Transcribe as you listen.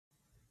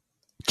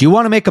Do you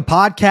want to make a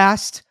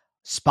podcast?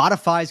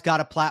 Spotify's got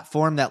a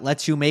platform that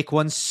lets you make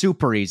one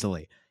super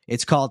easily.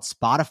 It's called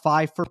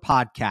Spotify for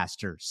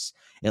Podcasters.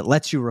 It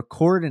lets you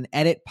record and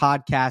edit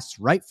podcasts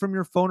right from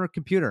your phone or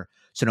computer.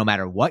 So no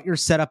matter what your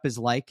setup is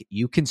like,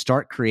 you can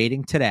start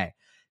creating today.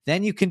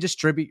 Then you can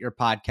distribute your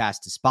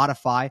podcast to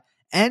Spotify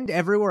and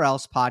everywhere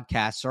else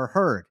podcasts are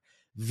heard.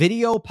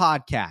 Video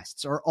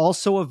podcasts are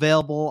also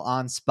available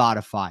on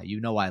Spotify. You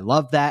know I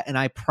love that, and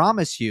I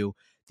promise you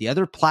the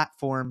other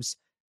platforms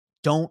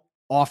don't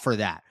offer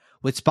that.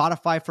 With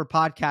Spotify for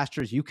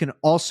Podcasters, you can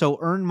also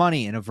earn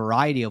money in a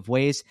variety of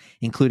ways,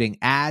 including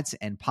ads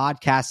and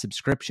podcast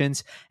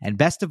subscriptions. And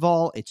best of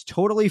all, it's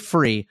totally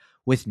free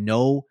with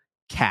no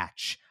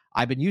catch.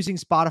 I've been using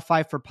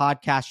Spotify for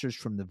Podcasters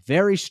from the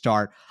very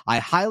start. I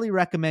highly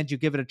recommend you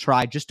give it a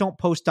try. Just don't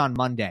post on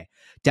Monday.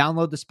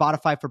 Download the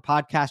Spotify for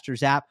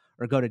Podcasters app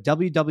or go to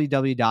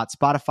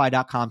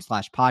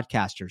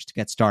www.spotify.com/podcasters to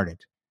get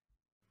started.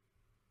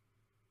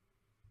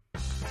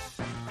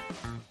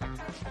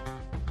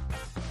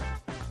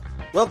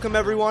 Welcome,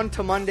 everyone,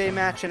 to Monday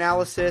Match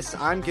Analysis.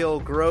 I'm Gil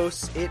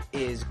Gross. It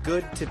is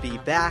good to be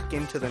back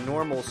into the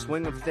normal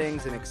swing of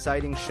things. An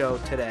exciting show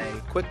today.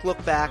 Quick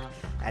look back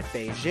at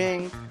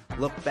Beijing,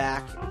 look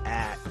back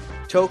at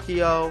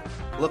Tokyo,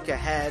 look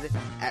ahead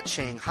at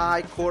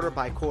Shanghai,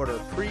 quarter-by-quarter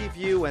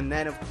preview, and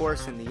then, of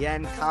course, in the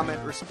end, comment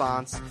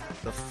response,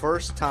 the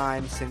first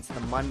time since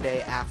the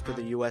Monday after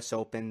the U.S.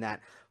 Open, that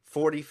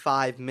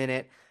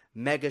 45-minute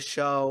mega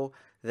show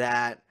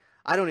that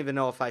I don't even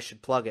know if I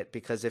should plug it,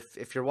 because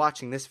if you're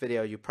watching this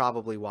video, you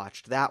probably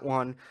watched that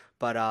one.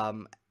 But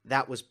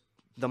that was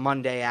the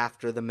Monday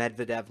after the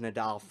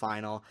Medvedev-Nadal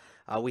final.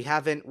 We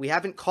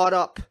haven't caught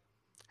up,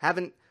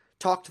 haven't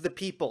talked to the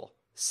people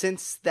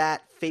since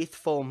that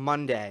faithful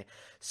Monday.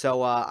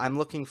 So I'm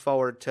looking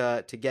forward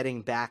to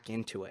getting back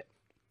into it.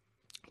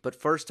 But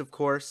first, of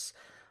course,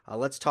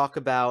 let's talk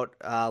about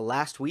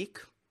last week,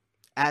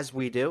 as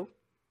we do.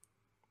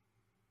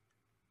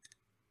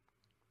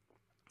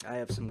 I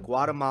have some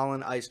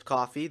Guatemalan iced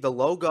coffee. The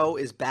logo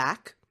is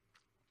back.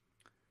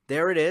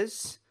 There it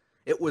is.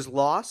 It was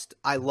lost.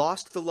 I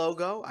lost the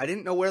logo. I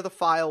didn't know where the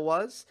file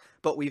was,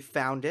 but we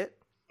found it.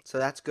 So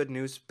that's good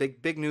news.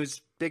 Big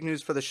news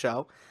for the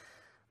show.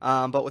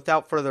 But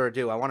without further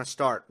ado, I want to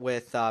start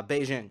with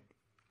Beijing.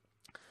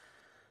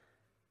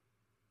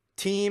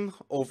 Thiem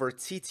over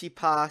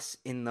Tsitsipas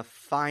in the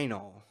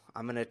final.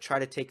 I'm going to try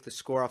to take the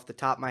score off the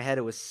top of my head.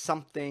 It was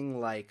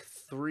something like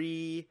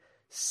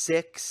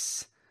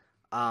 3-6.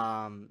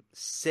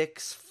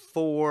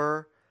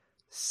 6-4,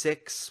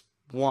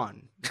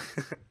 6-1.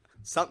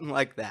 Something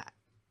like that.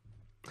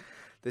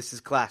 This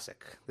is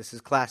classic.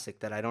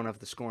 That I don't have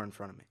the score in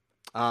front of me.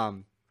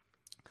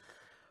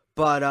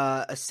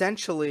 But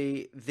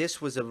essentially,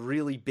 this was a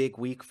really big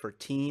week for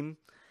Thiem,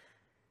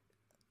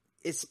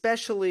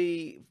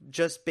 especially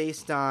just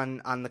based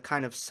on the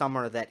kind of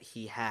summer that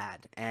he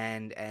had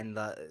and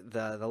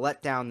the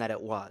letdown that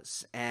it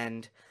was.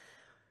 And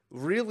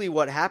really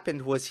what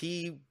happened was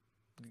he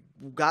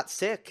got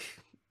sick,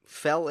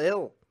 fell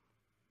ill,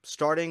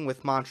 starting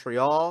with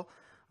Montreal,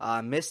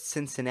 missed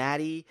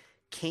Cincinnati,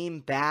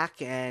 came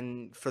back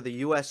and for the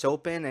U.S.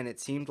 Open, and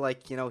it seemed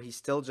like, he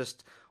still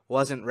just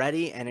wasn't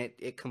ready, and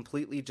it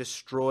completely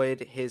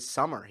destroyed his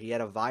summer. He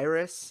had a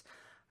virus,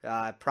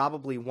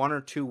 probably 1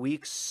 or 2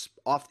 weeks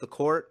off the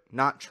court,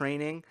 not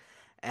training,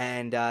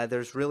 and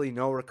there's really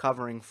no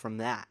recovering from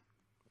that.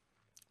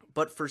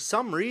 But for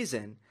some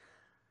reason,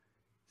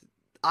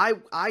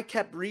 I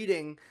kept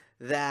reading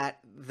that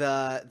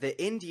the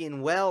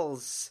Indian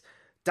Wells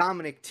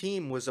Dominic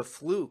Thiem was a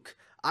fluke.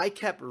 I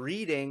kept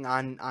reading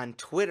on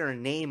Twitter,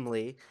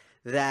 namely,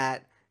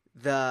 that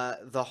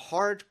the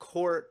hard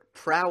court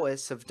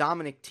prowess of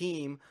Dominic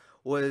Thiem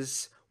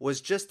was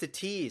just a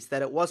tease,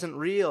 that it wasn't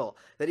real,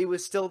 that he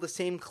was still the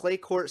same clay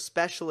court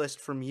specialist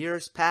from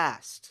years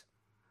past.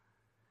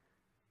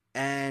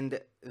 And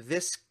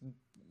this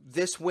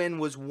win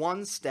was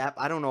one step.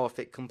 I don't know if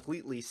it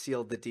completely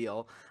sealed the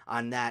deal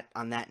on that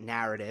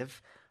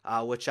narrative.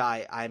 Which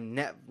I'm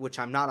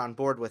not on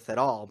board with at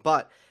all,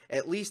 but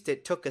at least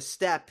it took a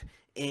step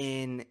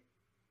in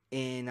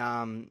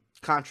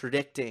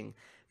contradicting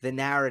the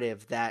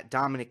narrative that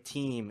Dominic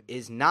Thiem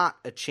is not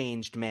a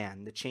changed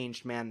man, the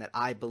changed man that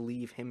I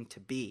believe him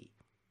to be.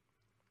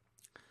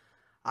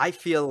 I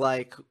feel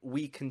like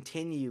we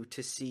continue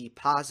to see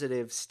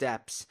positive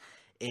steps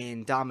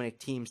in Dominic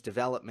Thiem's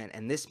development,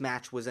 and this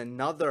match was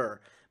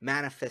another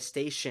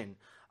manifestation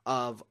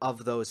of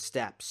those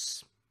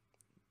steps.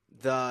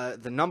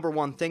 The number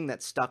one thing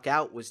that stuck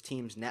out was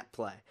Thiem's net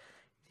play.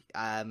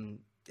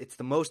 It's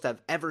the most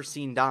I've ever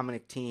seen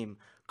Dominic Thiem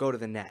go to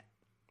the net.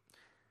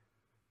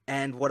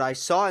 And what I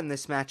saw in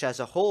this match as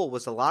a whole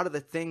was a lot of the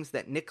things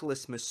that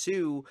Nicolas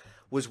Massu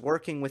was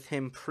working with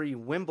him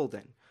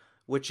pre-Wimbledon,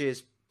 which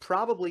is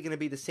probably going to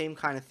be the same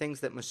kind of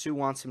things that Massu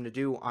wants him to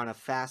do on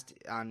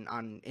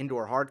on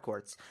indoor hard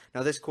courts.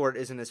 Now, this court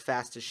isn't as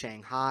fast as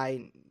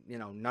Shanghai.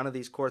 None of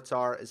these courts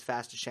are as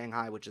fast as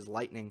Shanghai, which is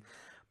lightning.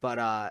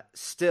 But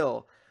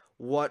still,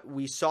 what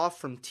we saw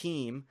from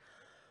Thiem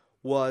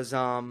was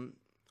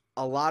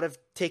a lot of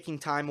taking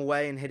time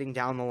away and hitting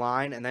down the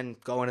line and then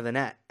going to the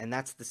net. And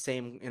that's the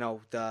same,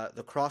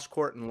 the cross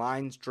court and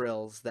lines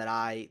drills that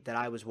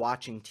I was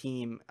watching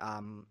Thiem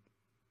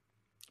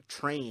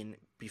train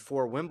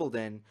before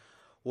Wimbledon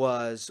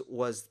was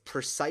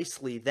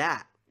precisely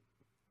that.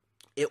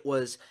 It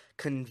was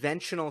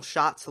conventional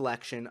shot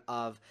selection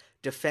of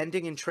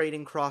defending and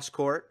trading cross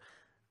court,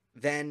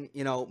 then,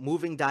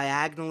 moving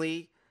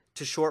diagonally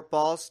to short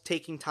balls,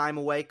 taking time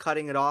away,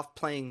 cutting it off,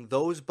 playing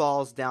those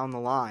balls down the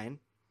line,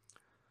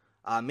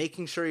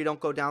 making sure you don't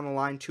go down the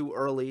line too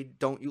early.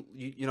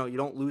 You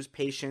don't lose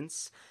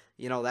patience.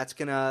 That's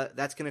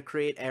gonna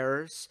create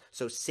errors.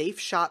 So safe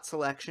shot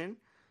selection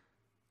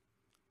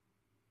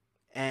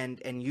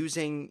and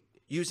using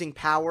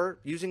power,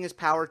 using his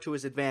power to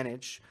his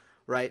advantage,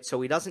 right?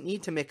 So he doesn't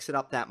need to mix it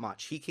up that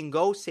much. He can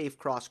go safe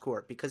cross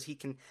court because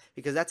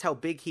that's how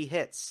big he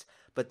hits.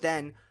 But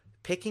then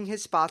picking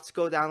his spots to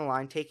go down the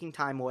line, taking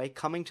time away,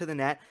 coming to the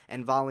net,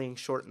 and volleying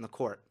short in the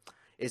court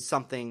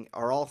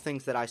are all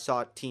things that I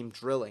saw Thiem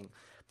drilling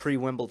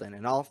pre-Wimbledon,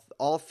 and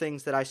all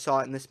things that I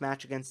saw in this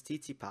match against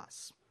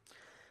Tsitsipas.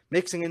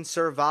 Mixing in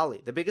serve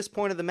volley. The biggest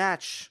point of the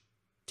match,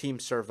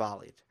 Thiem serve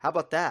volleyed. How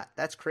about that?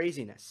 That's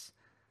craziness.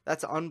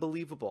 That's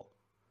unbelievable.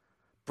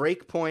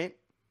 Break point,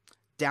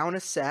 down a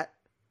set,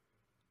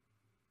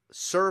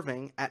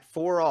 serving at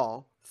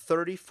 4-all,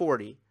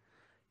 30-40.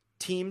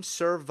 Thiem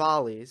serve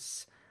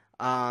volleys.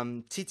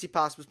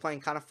 Tsitsipas was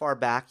playing kind of far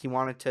back. He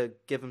wanted to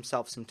give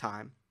himself some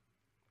time.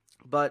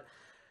 But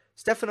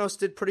Stefanos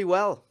did pretty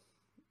well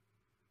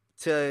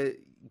to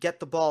get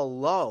the ball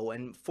low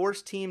and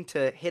force Thiem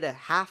to hit a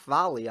half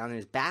volley on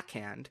his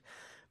backhand.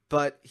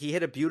 But he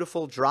hit a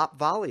beautiful drop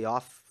volley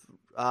off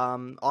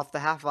the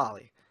half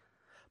volley.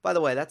 By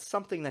the way, that's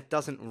something that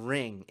doesn't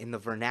ring in the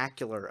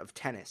vernacular of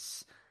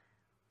tennis.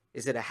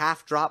 Is it a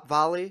half drop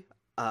volley?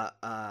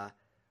 A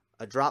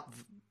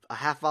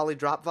half volley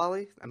drop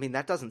volley? I mean,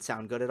 that doesn't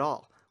sound good at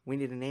all. We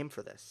need a name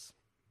for this.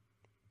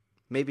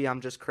 Maybe I'm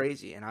just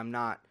crazy and I'm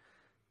not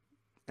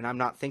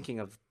thinking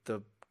of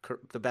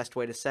the best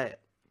way to say it.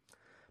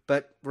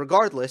 But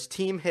regardless,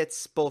 Thiem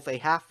hits both a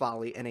half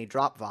volley and a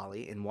drop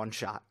volley in one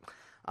shot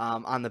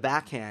on the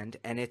backhand,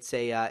 and it's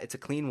a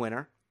clean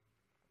winner.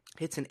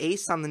 Hits an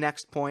ace on the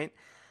next point,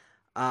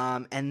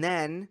 and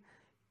then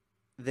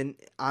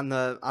on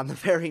the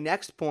very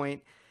next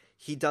point,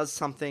 he does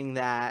something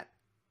that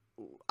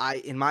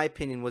in my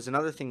opinion, was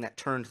another thing that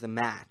turned the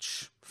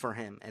match for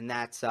him, and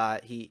that's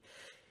he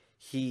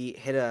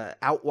hit a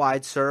out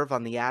wide serve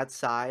on the ad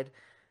side.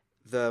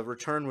 The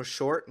return was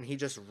short, and he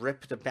just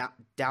ripped a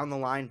down the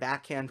line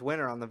backhand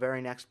winner on the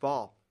very next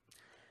ball.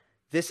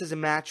 This is a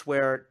match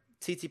where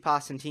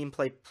Tsitsipas and Thiem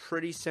play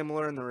pretty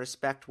similar in the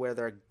respect where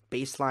their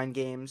baseline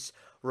games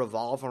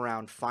revolve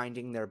around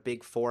finding their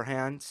big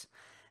forehands,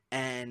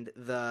 and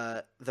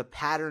the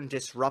pattern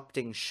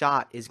disrupting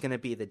shot is going to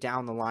be the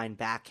down the line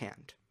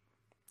backhand.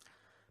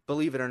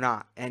 Believe it or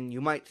not. And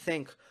you might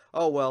think,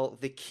 oh, well,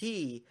 the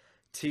key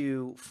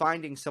to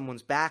finding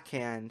someone's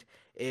backhand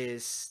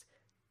is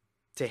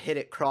to hit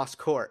it cross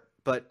court.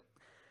 But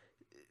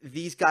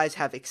these guys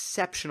have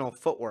exceptional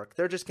footwork.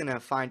 They're just going to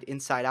find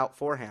inside-out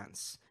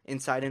forehands,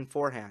 inside-in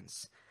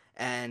forehands.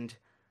 And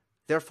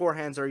their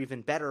forehands are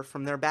even better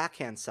from their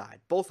backhand side.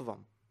 Both of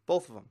them.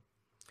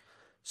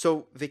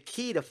 So the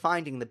key to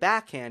finding the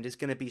backhand is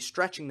going to be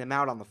stretching them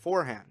out on the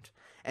forehand.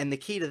 And the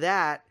key to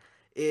that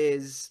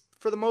is,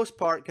 for the most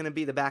part, going to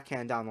be the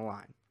backhand down the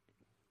line.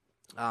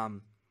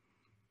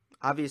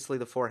 Obviously,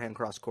 the forehand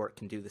cross court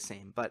can do the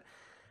same. But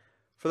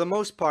for the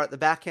most part, the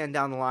backhand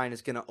down the line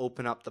is going to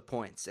open up the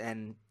points.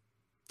 And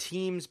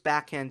Thiem's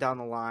backhand down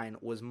the line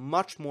was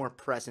much more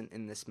present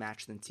in this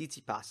match than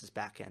Tsitsipas's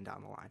backhand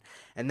down the line.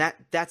 And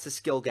that's a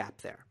skill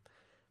gap there.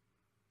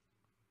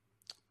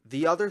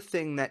 The other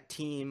thing that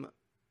Thiem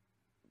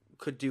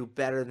could do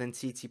better than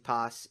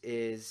Tsitsipas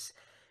is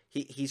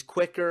he's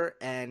quicker,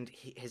 and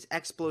his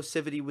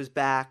explosivity was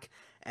back,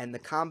 and the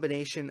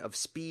combination of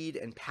speed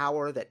and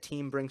power that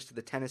Thiem brings to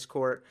the tennis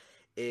court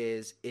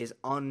is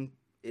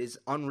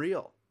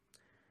unreal.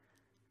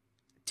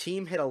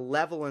 Thiem hit a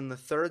level in the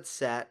third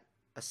set,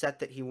 a set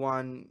that he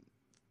won,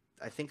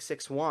 I think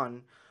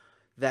 6-1.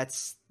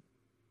 That's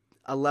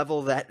a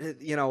level that,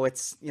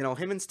 it's,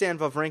 him and Stan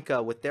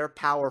Wawrinka with their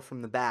power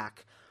from the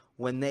back,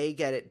 when they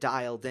get it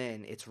dialed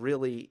in, it's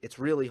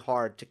really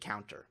hard to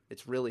counter.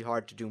 It's really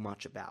hard to do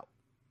much about.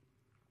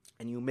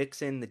 And you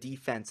mix in the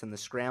defense and the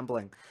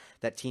scrambling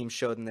that Thiem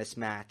showed in this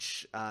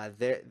match,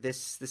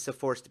 this is a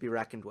force to be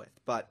reckoned with.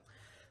 But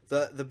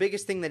the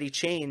biggest thing that he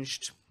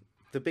changed,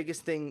 the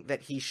biggest thing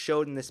that he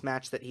showed in this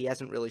match that he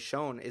hasn't really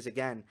shown is,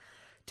 again,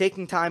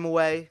 taking time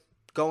away,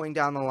 going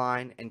down the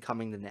line, and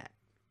coming to net.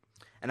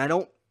 And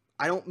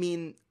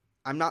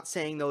I'm not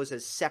saying those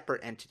as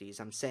separate entities.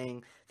 I'm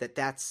saying that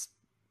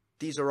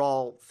these are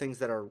all things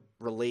that are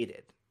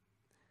related,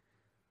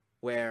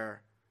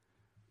 where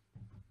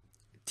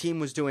Thiem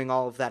was doing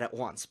all of that at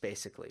once,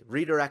 basically.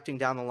 Redirecting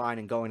down the line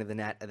and going to the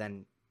net, and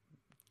then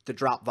the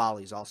drop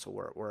volleys also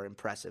were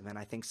impressive, and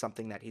I think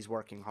something that he's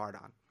working hard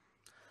on.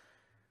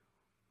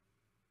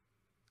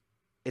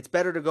 it's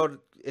better to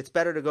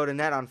go to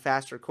net on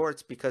faster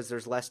courts because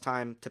there's less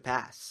time to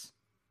pass.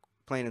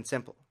 Plain and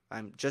simple.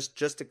 I'm just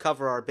to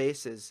cover our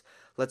bases.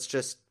 Let's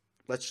just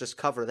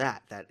cover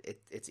that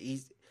it's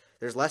easy.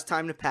 There's less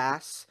time to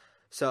pass,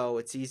 so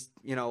it's easy.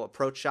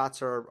 Approach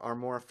shots are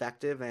more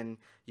effective, and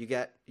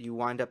you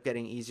wind up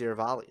getting easier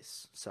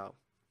volleys. So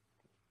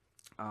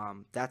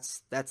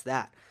that's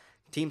that.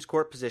 Team's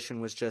court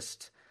position was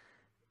just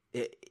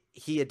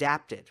he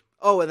adapted.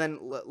 Oh, and then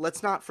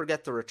let's not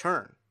forget the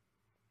return.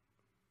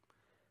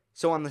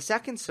 So on the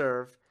second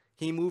serve,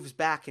 he moves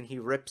back and he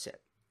rips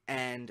it,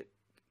 and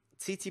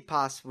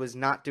Tsitsipas was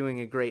not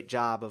doing a great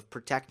job of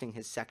protecting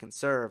his second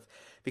serve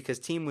because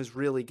Thiem was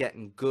really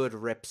getting good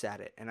rips at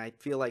it. And I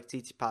feel like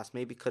Tsitsipas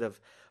maybe could have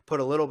put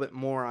a little bit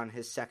more on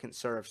his second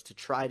serves to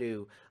try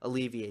to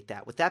alleviate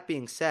that. With that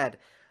being said,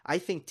 I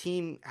think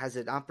Thiem has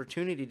an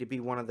opportunity to be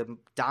one of the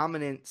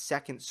dominant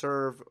second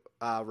serve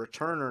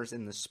returners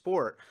in the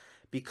sport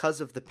because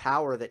of the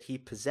power that he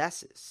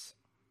possesses.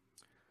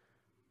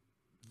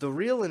 The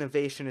real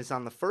innovation is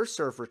on the first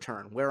serve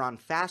return, where on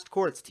fast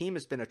courts, Thiem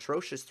has been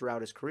atrocious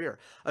throughout his career.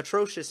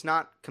 Atrocious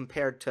not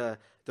compared to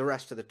the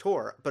rest of the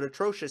tour, but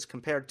atrocious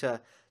compared to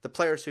the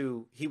players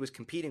who he was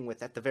competing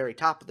with at the very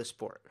top of the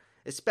sport,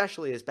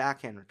 especially his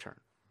backhand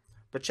return.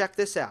 But check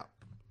this out.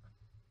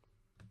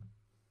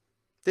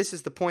 This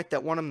is the point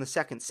that won him the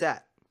second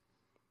set.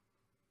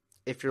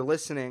 If you're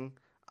listening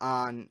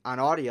on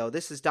audio,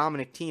 this is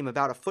Dominic Thiem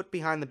about a foot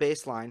behind the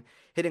baseline,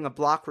 hitting a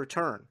block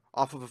return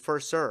off of a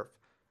first serve.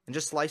 And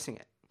just slicing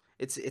it.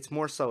 It's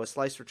more so a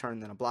slice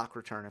return than a block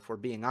return, if we're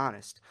being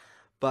honest.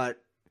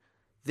 But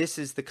this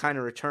is the kind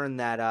of return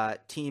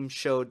that Thiem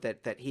showed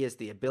that he has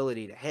the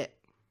ability to hit.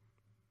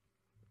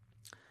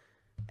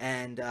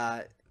 And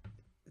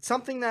it's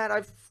something that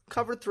I've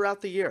covered throughout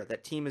the year,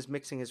 that Thiem is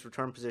mixing his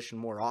return position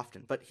more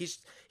often. But he's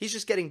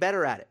just getting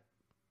better at it.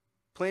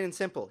 Plain and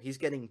simple. He's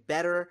getting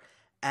better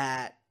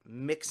at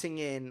mixing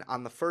in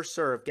on the first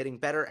serve, getting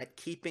better at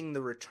keeping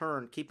the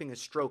return, keeping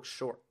his strokes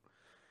short.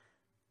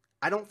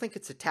 I don't think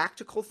it's a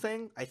tactical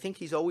thing. I think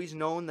he's always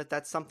known that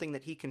that's something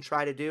that he can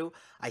try to do.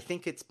 I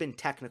think it's been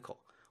technical,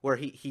 where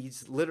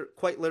he's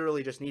quite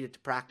literally just needed to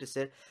practice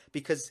it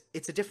because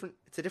it's a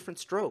different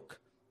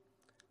stroke.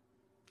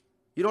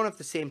 You don't have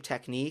the same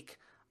technique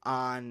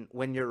on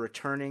when you're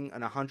returning an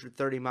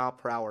 130 mile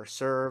per hour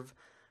serve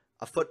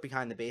a foot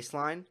behind the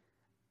baseline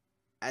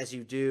as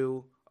you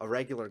do a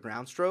regular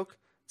ground stroke.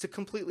 It's a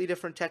completely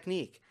different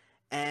technique,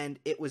 and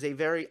it was a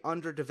very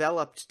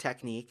underdeveloped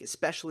technique,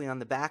 especially on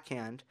the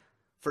backhand,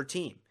 for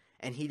Thiem.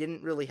 And he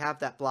didn't really have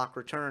that block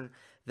return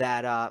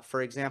that,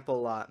 for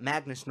example,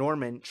 Magnus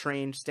Norman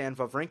trained Stan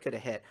Wawrinka to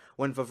hit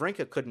when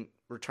Wawrinka couldn't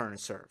return a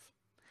serve.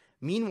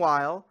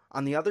 Meanwhile,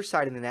 on the other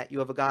side of the net, you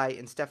have a guy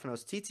in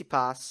Stefanos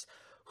Tsitsipas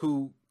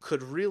who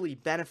could really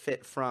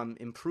benefit from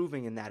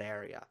improving in that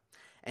area.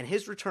 And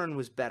his return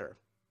was better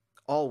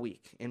all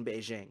week in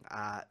Beijing.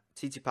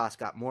 Tsitsipas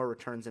got more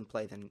returns in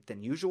play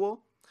than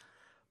usual,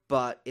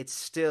 but it's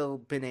still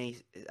been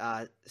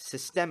a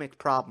systemic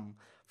problem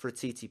for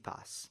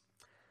Tsitsipas.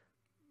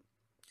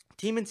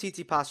 Thiem and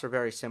Tsitsipas are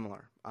very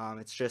similar.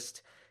 It's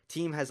just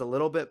Thiem has a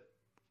little bit,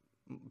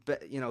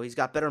 he's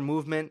got better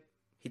movement.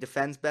 He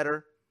defends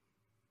better.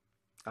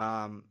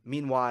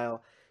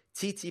 Meanwhile,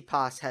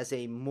 Tsitsipas has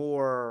a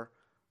more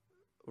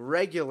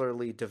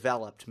regularly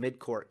developed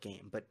mid-court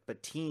game,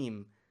 but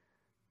Thiem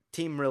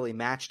really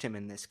matched him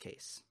in this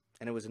case,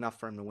 and it was enough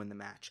for him to win the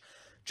match.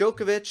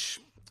 Djokovic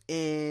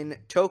in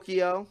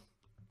Tokyo,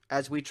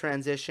 as we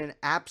transition,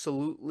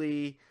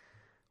 absolutely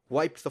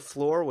wiped the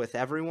floor with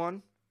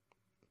everyone.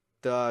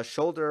 The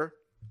shoulder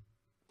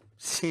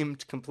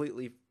seemed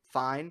completely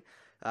fine,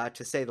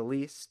 to say the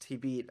least. He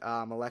beat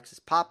Alexis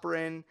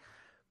Popyrin.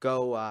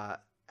 How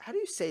do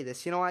you say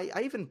this?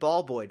 I even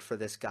ball boyed for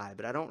this guy,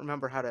 but I don't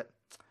remember how to.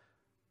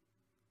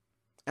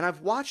 And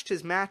I've watched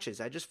his matches.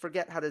 I just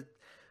forget how to.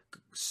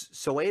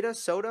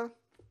 Soda?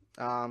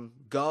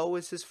 Go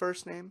is his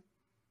first name,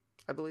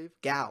 I believe.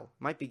 Gao.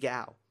 Might be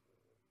Gao.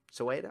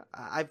 Soeda?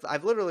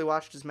 I've literally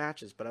watched his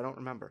matches, but I don't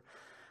remember.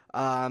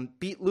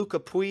 Beat Luca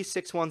Pui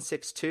 6-1,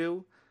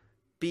 6-2.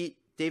 Beat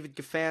David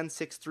Goffin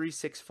 6-3,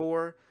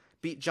 6-4.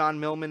 Beat John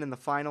Millman in the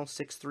final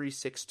 6-3,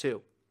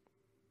 6-2.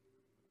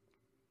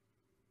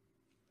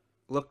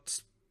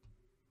 Looked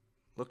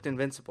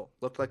invincible.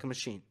 Looked like a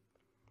machine.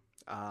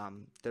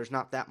 There's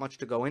not that much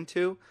to go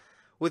into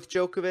with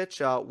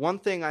Djokovic. One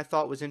thing I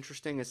thought was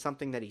interesting is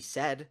something that he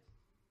said.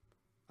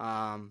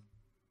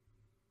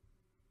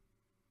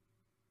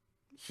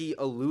 He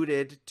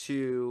alluded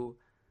to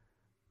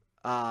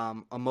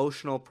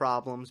emotional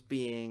problems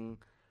being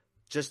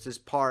just as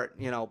part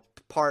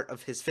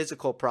of his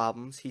physical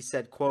problems. He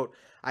said, quote,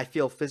 "I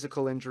feel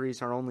physical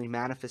injuries are only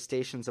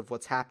manifestations of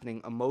what's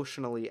happening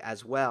emotionally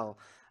as well.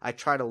 I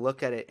try to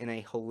look at it in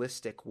a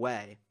holistic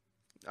way."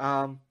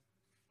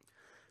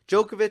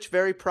 Djokovic,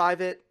 very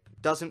private,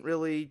 doesn't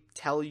really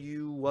tell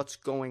you what's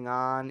going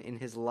on in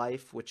his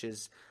life, which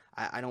is,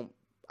 I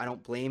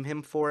don't blame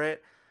him for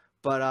it,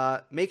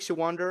 but makes you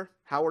wonder,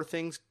 how are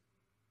things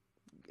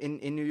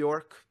in New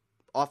York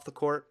off the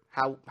court?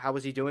 How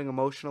is he doing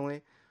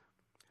emotionally?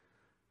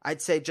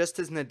 I'd say just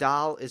as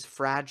Nadal is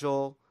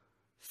fragile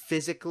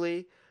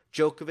physically,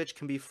 Djokovic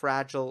can be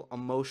fragile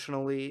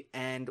emotionally,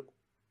 and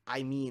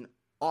I mean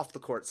off the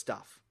court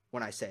stuff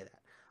when I say that.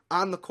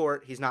 On the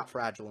court, he's not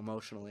fragile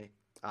emotionally,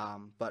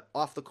 but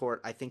off the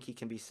court, I think he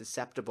can be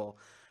susceptible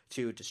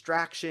to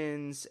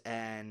distractions,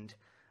 and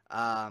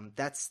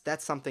that's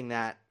something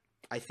that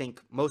I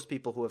think most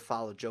people who have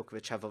followed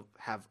Djokovic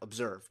have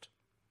observed.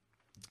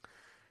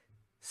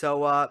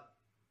 So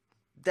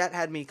that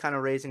had me kind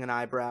of raising an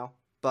eyebrow,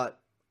 but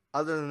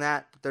other than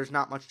that, there's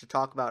not much to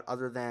talk about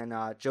other than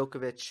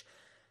Djokovic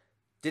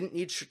didn't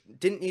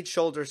need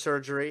shoulder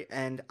surgery,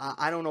 and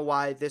I don't know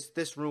why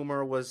this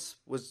rumor was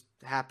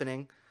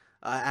happening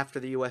after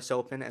the U.S.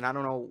 Open, and I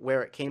don't know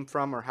where it came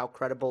from or how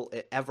credible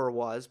it ever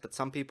was, but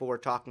some people were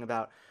talking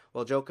about,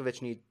 well,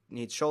 Djokovic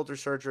needs shoulder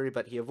surgery,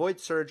 but he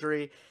avoids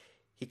surgery.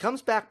 He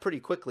comes back pretty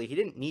quickly. He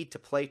didn't need to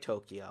play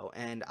Tokyo,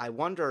 and I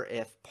wonder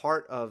if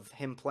part of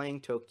him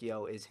playing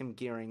Tokyo is him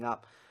gearing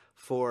up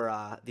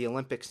for the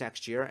Olympics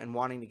next year and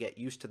wanting to get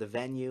used to the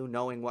venue,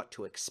 knowing what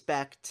to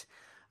expect.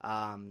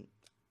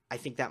 I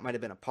think that might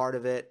have been a part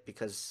of it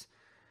because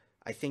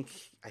I think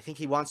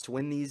he wants to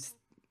win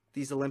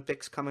these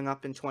Olympics coming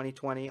up in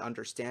 2020,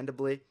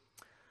 understandably.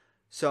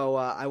 So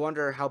I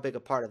wonder how big a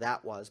part of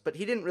that was. But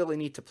he didn't really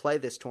need to play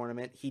this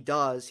tournament. He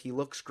does. He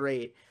looks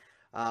great.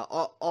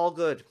 All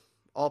good,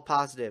 all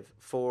positive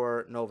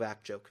for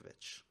Novak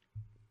Djokovic.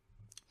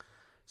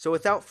 So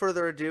without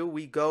further ado,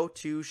 we go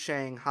to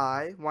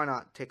Shanghai. Why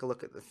not take a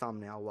look at the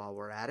thumbnail while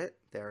we're at it?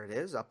 There it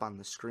is, up on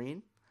the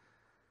screen.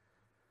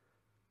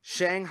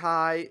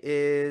 Shanghai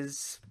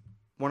is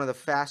one of the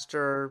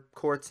faster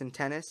courts in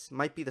tennis.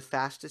 Might be the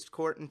fastest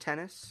court in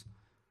tennis.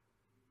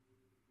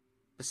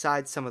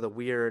 Besides some of the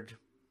weird,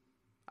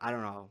 I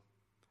don't know,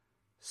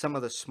 some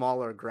of the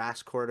smaller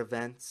grass court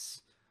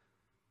events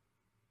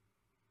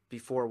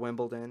before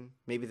Wimbledon.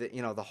 Maybe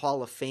the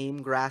Hall of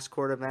Fame grass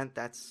court event,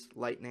 that's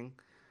lightning.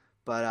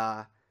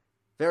 But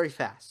very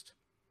fast.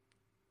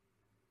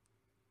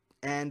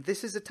 And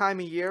this is a time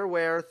of year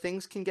where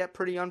things can get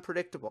pretty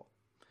unpredictable.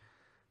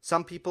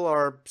 Some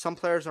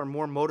players are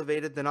more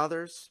motivated than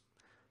others.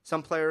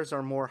 Some players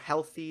are more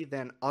healthy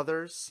than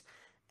others.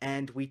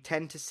 And we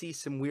tend to see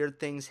some weird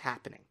things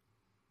happening.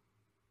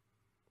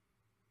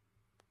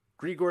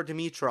 Grigor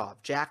Dimitrov,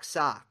 Jack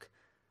Sock,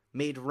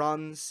 made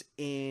runs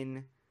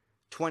in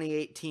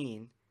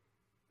 2018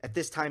 at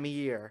this time of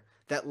year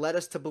that led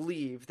us to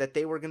believe that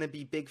they were going to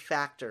be big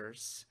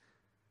factors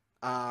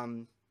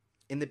in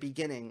the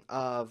beginning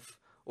of,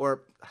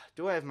 or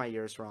do I have my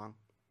years wrong?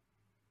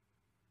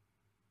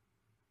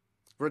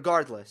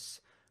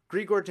 Regardless,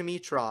 Grigor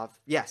Dimitrov,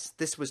 yes,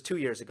 this was 2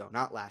 years ago,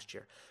 not last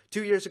year.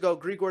 2 years ago,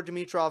 Grigor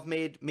Dimitrov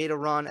made a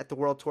run at the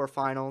World Tour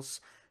Finals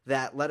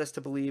that led us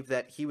to believe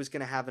that he was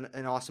going to have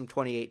an awesome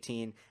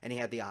 2018, and he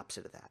had the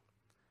opposite of that.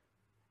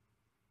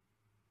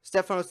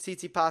 Stefanos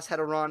Tsitsipas had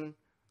a run,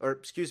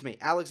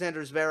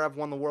 Alexander Zverev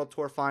won the World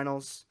Tour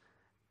Finals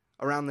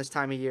around this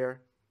time of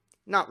year.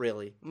 Not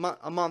really.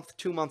 A month,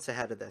 2 months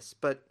ahead of this,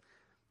 but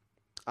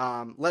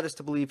led us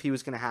to believe he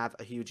was going to have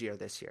a huge year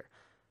this year.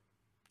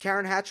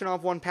 Karen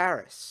Khachanov won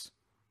Paris.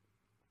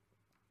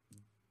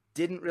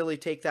 Didn't really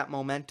take that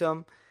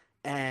momentum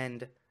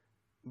and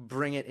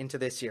bring it into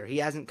this year. He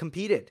hasn't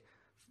competed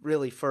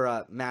really for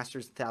a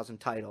Masters 1000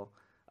 title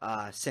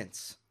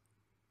since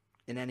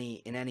in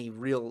any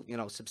real,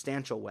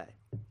 substantial way.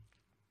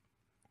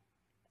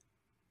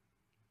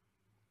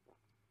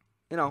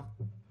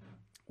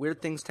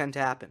 Weird things tend to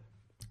happen.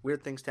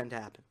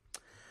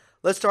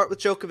 Let's start with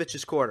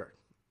Djokovic's quarter.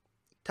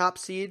 Top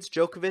seeds: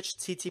 Djokovic,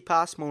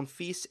 Tsitsipas,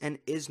 Monfils,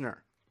 and Isner.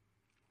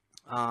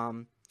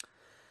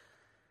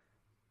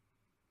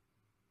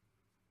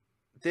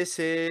 This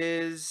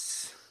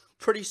is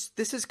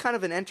kind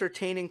of an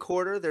entertaining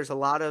quarter. There's a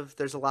lot of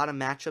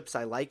matchups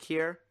I like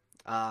here.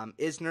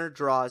 Isner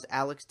draws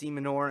Alex de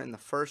Minaur in the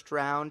first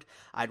round.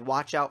 I'd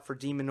watch out for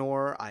de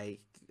Minaur.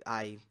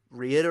 I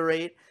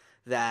reiterate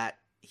that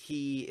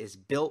he is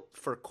built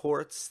for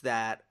courts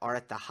that are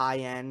at the high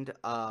end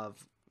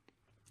of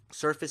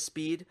surface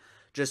speed,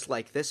 just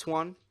like this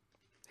one.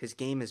 His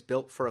game is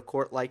built for a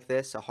court like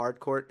this, a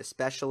hard court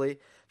especially.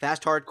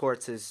 Fast hard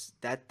courts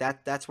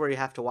that's where you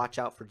have to watch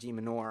out for de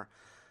Minaur.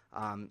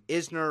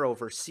 Isner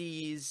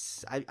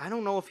overseas, I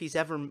don't know if he's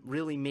ever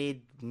really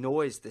made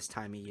noise this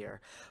time of year.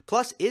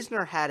 Plus,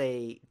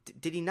 Isner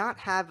did he not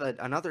have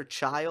another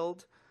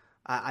child?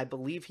 I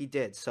believe he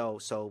did.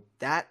 So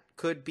that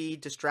could be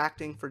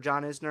distracting for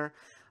John Isner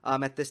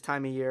at this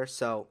time of year.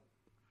 So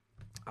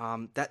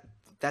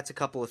that's a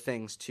couple of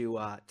things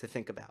to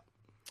think about.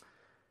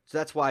 So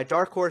that's why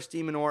dark horse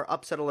de Minaur,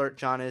 upset alert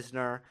John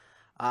Isner.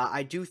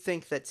 I do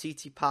think that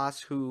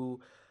Tsitsipas,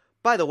 who,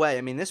 by the way,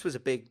 this was a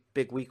big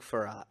week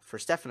for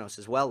Stefanos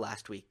as well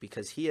last week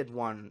because he had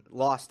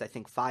lost I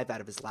think 5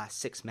 out of his last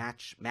 6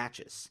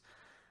 matches.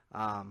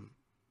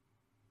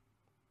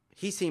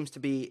 He seems to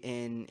be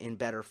in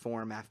better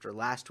form after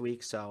last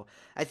week, so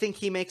I think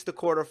he makes the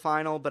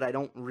quarterfinal, but I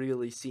don't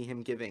really see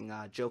him giving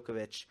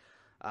Djokovic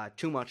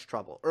too much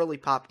trouble. Early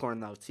popcorn,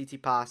 though.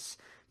 Tsitsipas,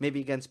 maybe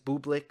against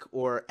Bublik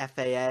or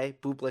FAA.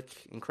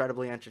 Bublik,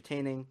 incredibly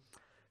entertaining.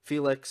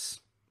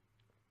 Felix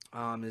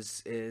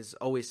is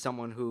always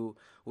someone who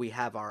we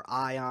have our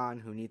eye on,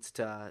 who needs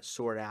to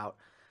sort out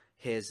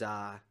his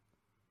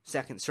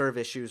second serve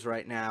issues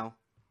right now.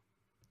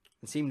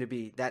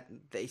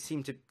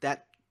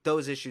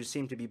 Those issues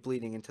seem to be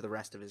bleeding into the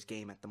rest of his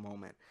game at the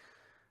moment.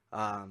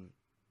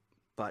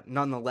 But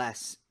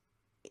nonetheless,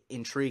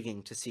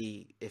 intriguing to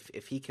see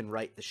if he can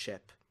right the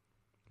ship.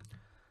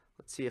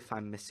 Let's see if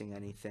I'm missing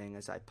anything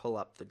as I pull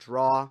up the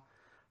draw.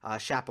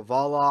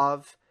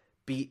 Shapovalov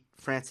beat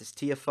Francis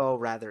Tiafoe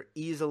rather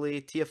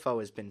easily. Tiafoe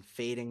has been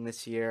fading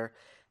this year,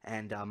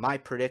 and my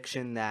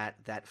prediction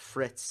that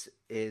Fritz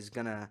is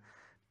going to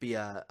be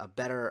a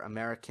better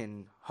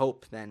American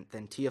hope than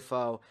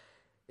Tiafoe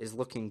is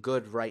looking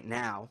good right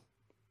now.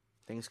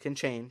 Things can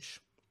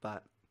change,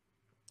 but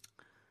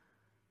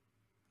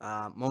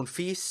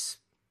Monfils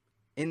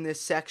in this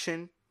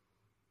section,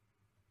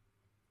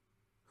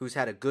 who's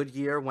had a good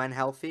year when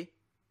healthy.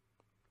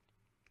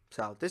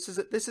 So this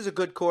is a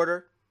good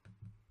quarter.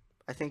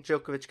 I think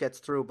Djokovic gets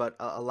through, but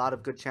a lot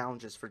of good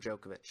challenges for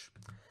Djokovic.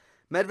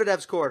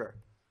 Medvedev's quarter.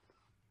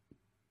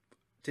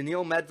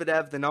 Daniil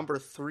Medvedev, the number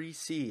 3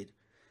 seed.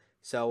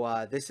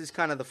 So this is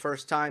kind of the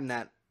first time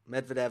that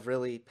Medvedev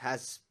really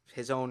has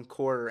his own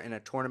quarter in a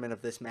tournament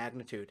of this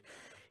magnitude.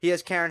 He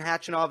has Karen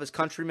Khachanov as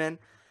countryman,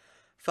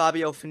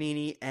 Fabio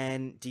Fognini,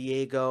 and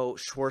Diego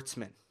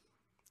Schwartzman.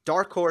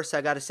 Dark horse,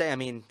 I got to say. I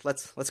mean,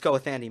 let's go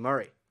with Andy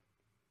Murray.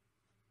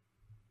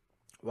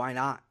 Why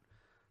not?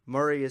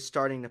 Murray is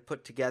starting to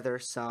put together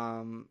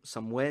some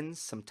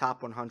wins, some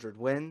top 100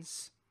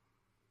 wins.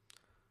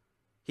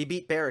 He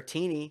beat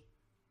Berrettini.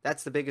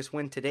 That's the biggest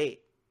win to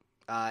date,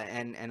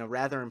 and a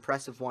rather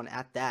impressive one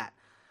at that.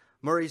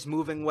 Murray's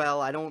moving well.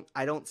 I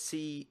don't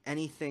see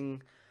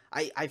anything.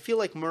 I feel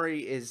like Murray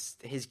is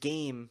his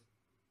game,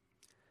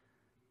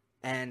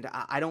 and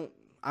I'm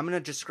going to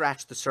just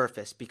scratch the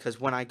surface,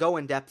 because when I go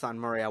in depth on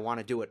Murray, I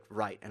want to do it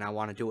right, and I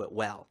want to do it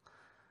well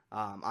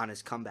on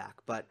his comeback.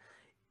 But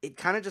it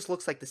kind of just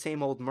looks like the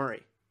same old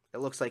Murray. It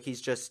looks like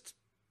he's just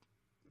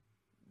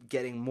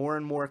getting more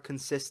and more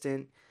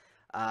consistent,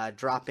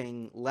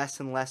 dropping less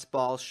and less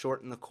balls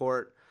short in the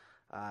court,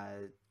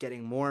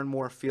 getting more and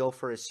more feel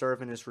for his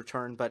serve and his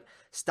return. But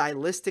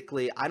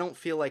stylistically, I don't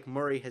feel like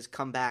Murray has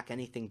come back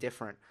anything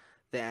different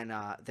than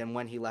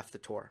when he left the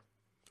tour,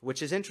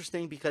 which is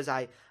interesting, because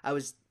I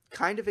was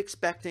kind of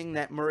expecting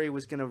that Murray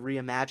was going to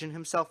reimagine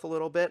himself a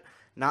little bit.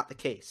 Not the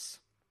case,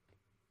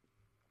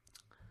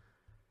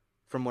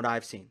 from what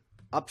I've seen.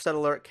 Upset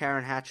alert,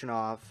 Karen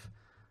Khachanov.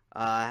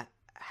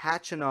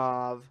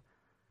 Khachanov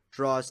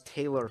draws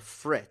Taylor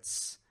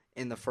Fritz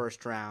in the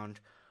first round,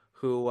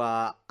 who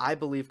I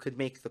believe could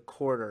make the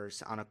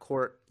quarters on a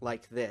court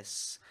like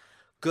this.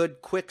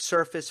 Good quick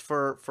surface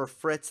for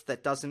Fritz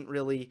that doesn't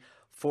really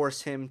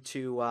force him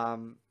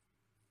to...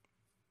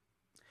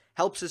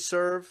 helps his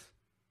serve,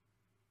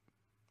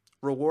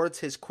 rewards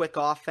his quick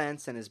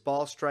offense and his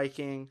ball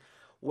striking.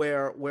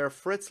 Where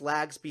Fritz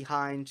lags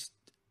behind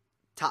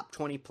top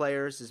 20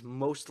 players is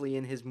mostly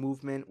in his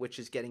movement, which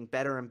is getting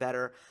better and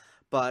better.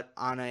 But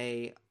on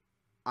a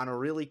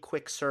really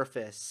quick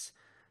surface,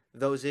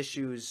 those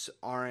issues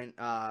aren't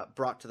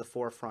brought to the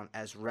forefront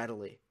as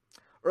readily.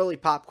 Early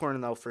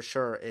popcorn, though, for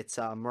sure, it's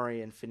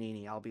Murray and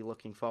Fognini. I'll be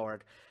looking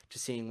forward to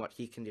seeing what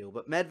he can do.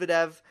 But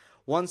Medvedev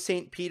won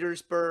St.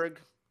 Petersburg,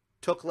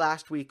 took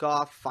last week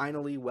off,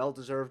 finally,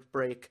 well-deserved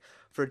break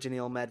for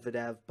Daniil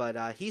Medvedev,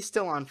 but he's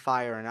still on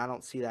fire, and I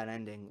don't see that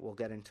ending. We'll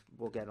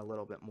get a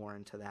little bit more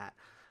into that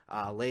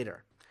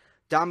later.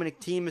 Dominic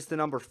Thiem is the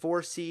number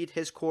 4 seed.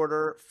 His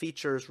quarter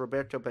features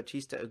Roberto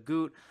Bautista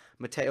Agut,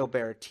 Matteo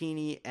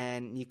Berrettini,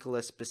 and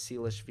Nicolas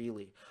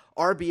Basilashvili.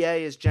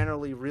 RBA is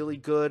generally really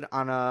good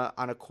on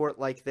a court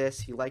like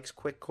this. He likes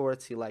quick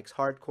courts, he likes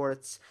hard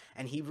courts,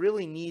 and he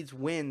really needs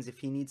wins if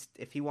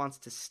he wants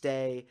to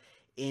stay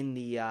in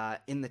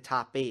the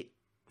top 8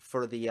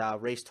 for the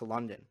race to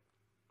London.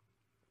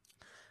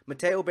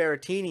 Matteo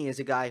Berrettini is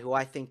a guy who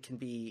I think can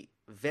be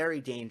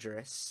very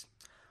dangerous.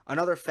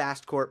 Another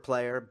fast court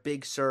player,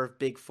 big serve,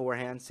 big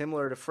forehand,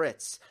 similar to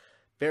Fritz.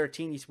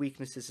 Berrettini's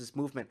weakness is his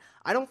movement.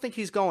 I don't think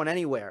he's going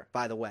anywhere,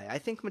 by the way. I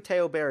think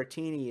Matteo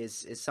Berrettini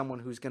is someone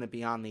who's going to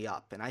be on the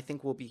up, and I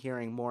think we'll be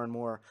hearing more and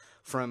more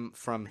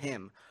from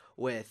him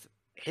with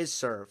his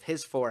serve,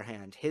 his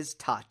forehand, his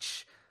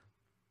touch,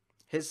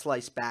 his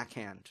slice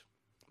backhand,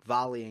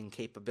 volleying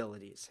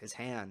capabilities, his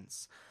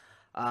hands.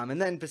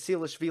 And then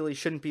Basilashvili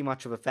shouldn't be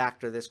much of a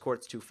factor. This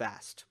court's too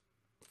fast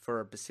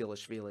for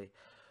Basilashvili,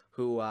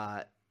 who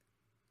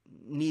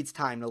needs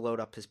time to load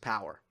up his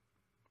power.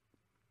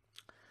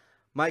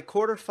 My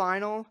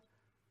quarterfinal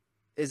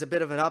is a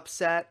bit of an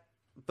upset,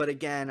 but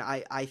again,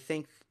 I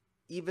think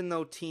even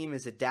though Thiem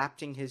is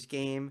adapting his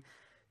game,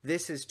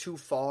 this is too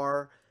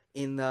far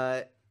in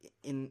the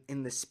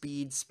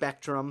speed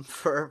spectrum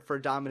for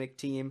Dominic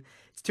Thiem.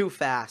 It's too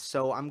fast,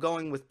 so I'm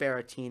going with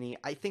Berrettini.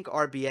 I think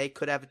RBA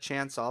could have a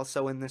chance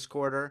also in this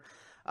quarter.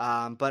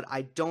 But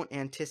I don't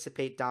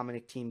anticipate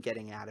Dominic Thiem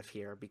getting out of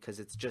here because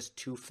it's just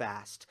too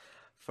fast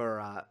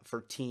for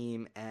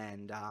Thiem,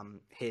 and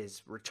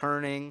his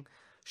returning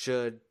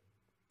should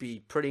be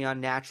pretty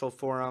unnatural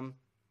for him,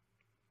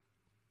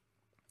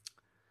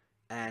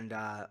 and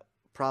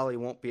probably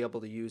won't be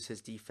able to use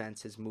his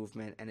defense, his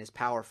movement, and his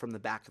power from the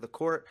back of the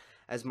court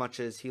as much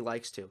as he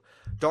likes to.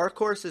 Dark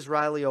horse is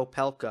Riley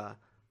Opelka.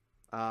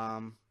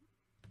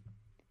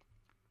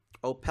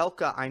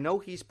 Opelka, I know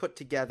he's put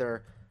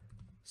together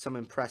some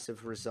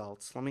impressive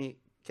results. Let me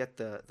get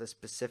the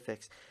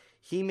specifics.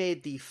 He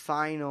made the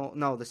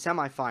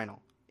semifinal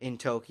in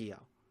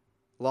Tokyo.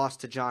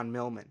 Lost to John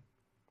Millman.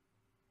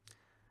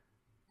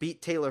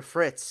 Beat Taylor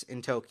Fritz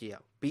in Tokyo.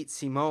 Beat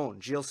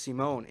Gilles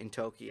Simon in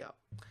Tokyo.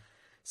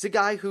 It's a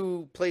guy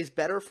who plays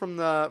better from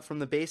the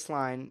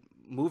baseline,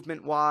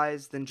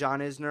 movement-wise, than John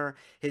Isner.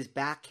 His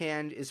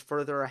backhand is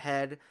further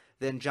ahead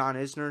than John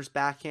Isner's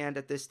backhand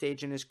at this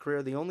stage in his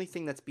career. The only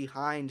thing that's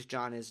behind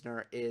John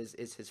Isner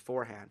is his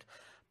forehand.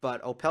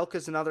 But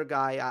Opelka's another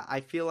guy.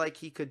 I feel like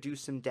he could do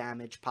some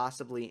damage,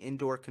 possibly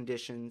indoor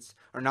conditions,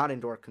 or not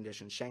indoor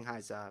conditions.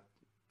 Shanghai's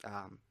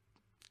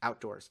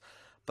outdoors.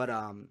 But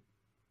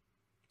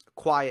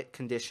quiet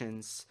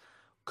conditions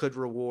could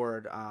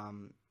reward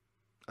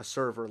a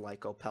server like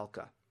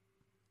Opelka.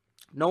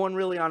 No one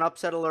really on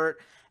upset alert,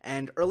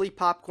 and early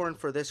popcorn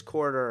for this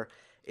quarter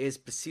is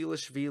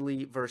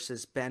Basilashvili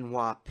versus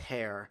Benoit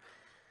Paire.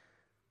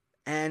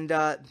 And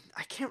I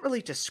can't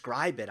really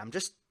describe it.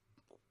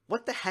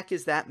 What the heck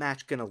is that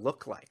match going to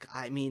look like?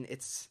 I mean,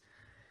 it's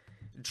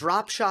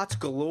drop shots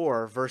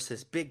galore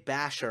versus Big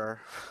Basher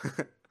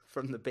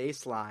from the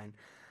baseline.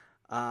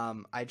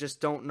 I just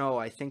don't know.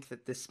 I think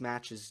that this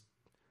match is...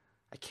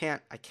 I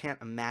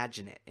can't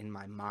imagine it in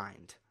my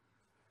mind.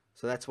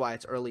 So that's why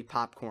it's early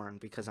popcorn,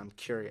 because I'm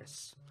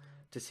curious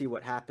to see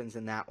what happens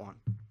in that one.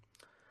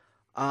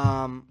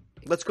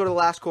 Let's go to the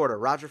last quarter.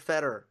 Roger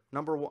Federer,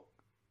 number 1.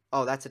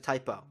 Oh, that's a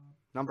typo.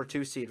 Number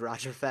 2 seed,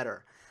 Roger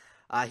Federer.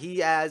 He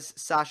has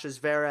Sasha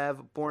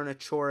Zverev, Borna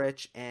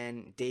Coric,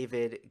 and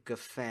David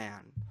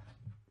Goffin.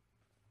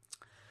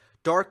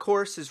 Dark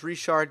horse is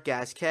Richard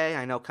Gasquet.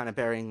 I know, kind of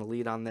burying the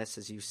lead on this.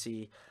 As you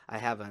see, I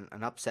have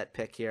an upset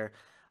pick here.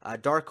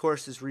 Dark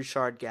horse is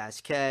Richard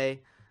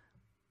Gasquet.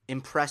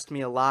 Impressed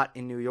me a lot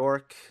in New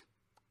York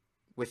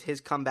with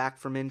his comeback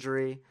from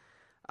injury,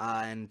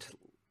 and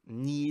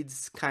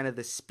needs kind of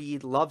the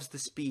speed, loves the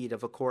speed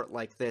of a court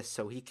like this,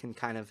 so he can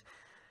kind of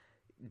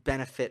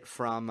benefit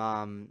from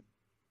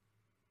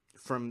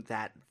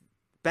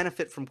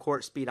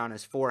court speed on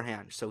his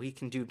forehand, so he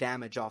can do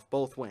damage off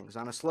both wings.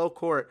 On a slow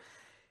court,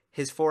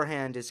 his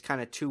forehand is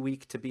kind of too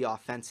weak to be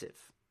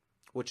offensive,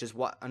 which is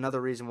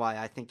another reason why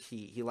I think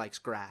he likes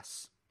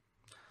grass.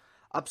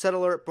 Upset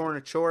alert,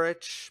 Borna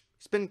Coric.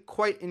 He's been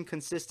quite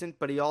inconsistent,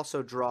 but he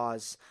also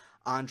draws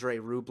Andrei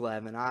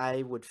Rublev, and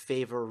I would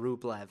favor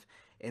Rublev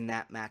in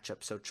that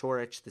matchup. So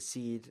Coric, the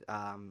seed,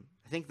 I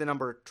think the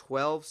number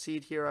 12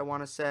 seed here, I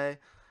want to say.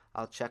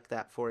 I'll check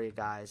that for you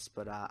guys,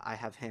 but I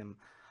have him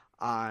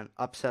on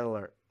upset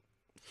alert.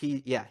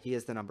 He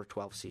is the number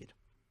 12 seed.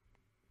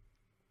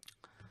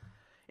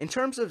 In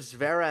terms of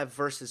Zverev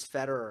versus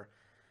Federer,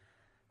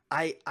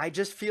 I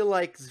just feel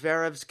like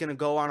Zverev's going to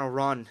go on a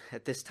run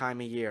at this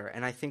time of year,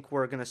 and I think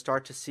we're going to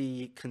start to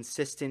see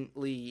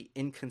consistently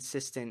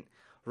inconsistent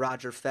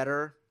Roger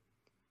Federer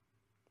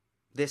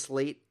this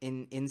late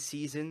in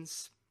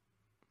seasons.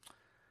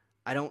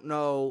 I don't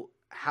know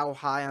how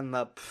high on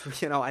the,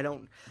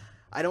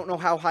 I don't know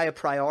how high a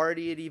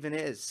priority it even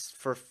is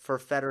for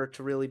Federer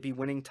to really be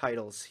winning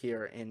titles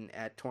here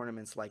at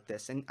tournaments like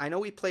this. And I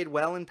know he played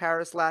well in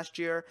Paris last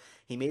year.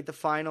 He made the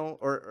final,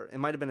 or it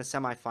might have been a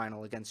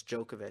semifinal against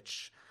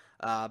Djokovic.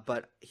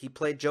 But he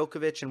played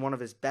Djokovic in one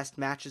of his best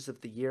matches of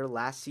the year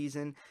last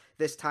season,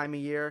 this time of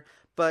year.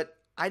 But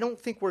I don't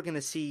think we're going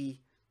to see...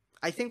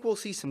 I think we'll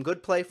see some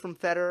good play from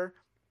Federer,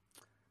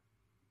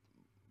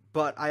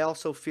 but I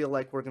also feel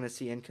like we're going to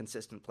see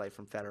inconsistent play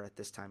from Federer at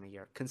this time of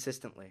year,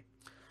 consistently.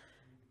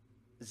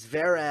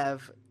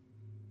 Zverev,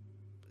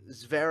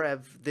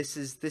 this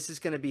is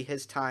going to be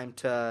his time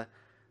to...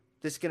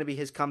 This is going to be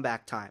his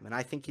comeback time, and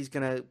I think he's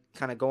going to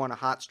kind of go on a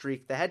hot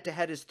streak. The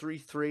head-to-head is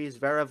 3-3.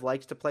 Zverev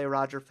likes to play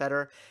Roger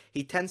Federer.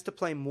 He tends to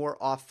play more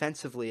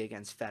offensively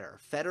against Federer.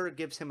 Federer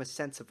gives him a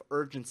sense of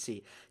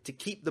urgency to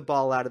keep the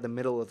ball out of the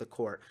middle of the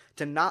court,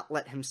 to not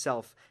let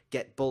himself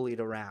get bullied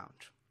around,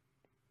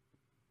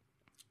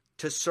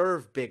 to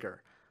serve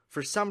bigger.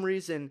 For some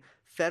reason,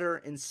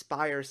 Federer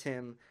inspires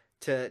him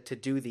to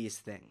do these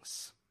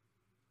things.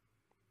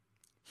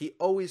 He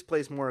always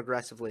plays more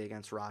aggressively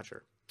against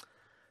Roger.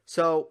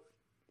 So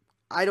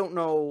I don't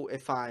know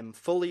if I'm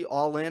fully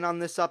all in on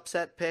this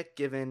upset pick,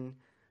 given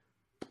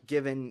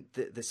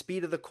the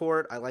speed of the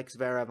court. I like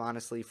Zverev,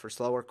 honestly, for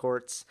slower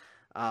courts,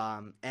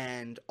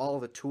 and all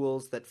the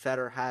tools that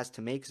Federer has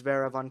to make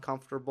Zverev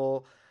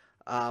uncomfortable,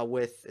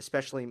 with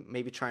especially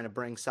maybe trying to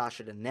bring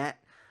Sasha to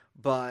net.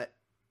 But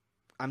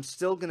I'm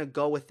still going to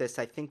go with this.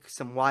 I think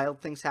some wild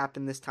things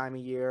happen this time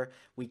of year.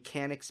 We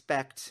can't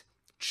expect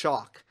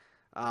chalk.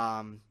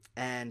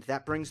 And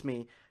that brings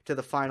me to to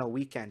the final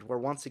weekend, where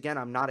once again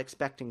I'm not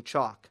expecting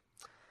chalk.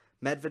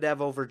 Medvedev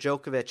over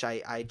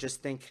Djokovic, I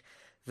just think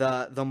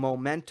the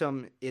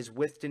momentum is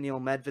with Daniil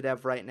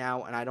Medvedev right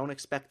now, and I don't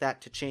expect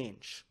that to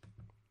change.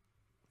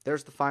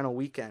 There's the final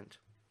weekend.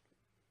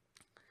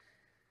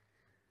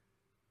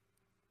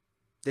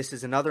 This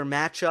is another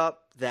matchup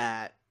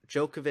that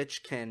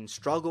Djokovic can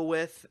struggle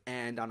with,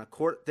 and on a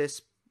court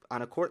this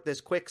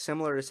quick,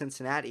 similar to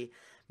Cincinnati,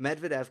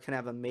 Medvedev can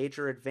have a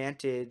major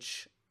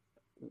advantage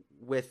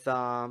with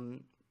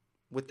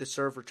the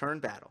serve return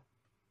battle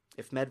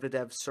if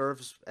Medvedev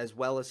serves as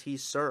well as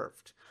he's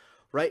served.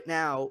 Right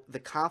now, the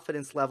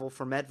confidence level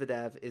for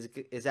Medvedev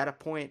is at a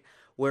point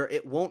where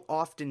it won't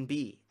often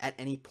be at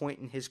any point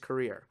in his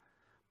career.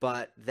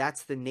 But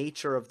that's the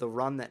nature of the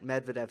run that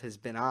Medvedev has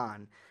been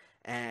on.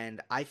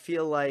 And I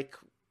feel like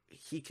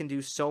he can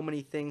do so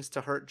many things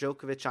to hurt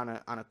Djokovic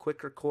on a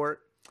quicker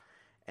court.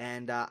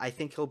 And I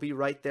think he'll be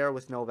right there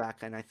with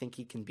Novak, and I think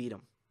he can beat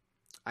him.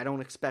 I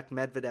don't expect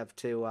Medvedev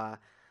to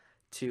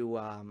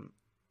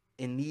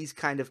in these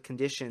kind of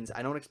conditions,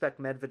 I don't expect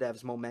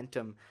Medvedev's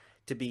momentum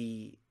to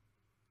be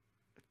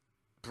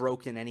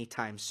broken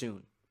anytime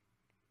soon.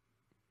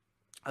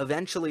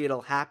 Eventually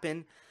it'll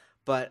happen,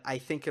 but I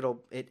think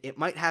it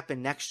might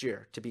happen next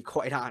year, to be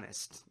quite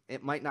honest.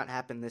 It might not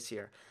happen this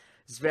year.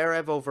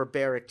 Zverev over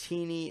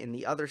Berrettini in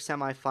the other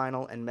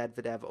semifinal, and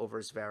Medvedev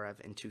over Zverev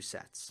in 2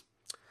 sets.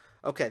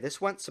 Okay, this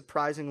went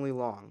surprisingly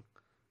long.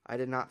 I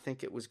did not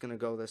think it was going to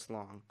go this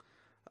long.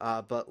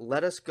 But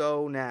let us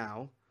go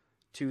now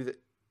to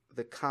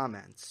the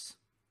comments.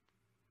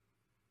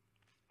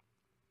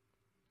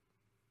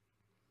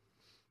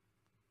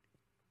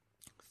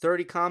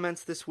 "30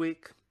 comments this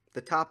week.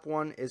 The top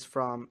one is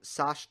from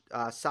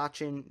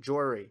Sachin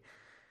Jory.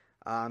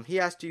 He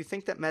asked, do you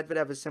think that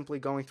Medvedev is simply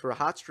going through a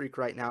hot streak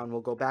right now and will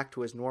go back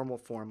to his normal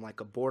form like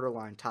a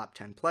borderline top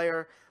 10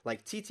 player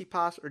like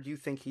Tsitsipas, or do you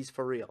think he's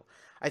for real?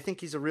 I think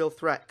he's a real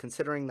threat,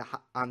 considering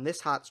on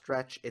this hot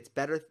stretch, it's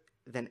better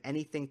than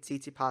anything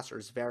Tsitsipas or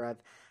Zverev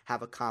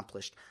have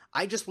accomplished.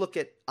 I just look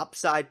at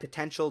upside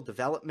potential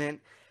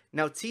development.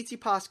 Now,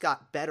 Tsitsipas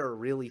got better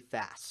really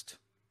fast,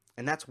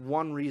 and that's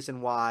one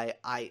reason why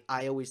I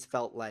always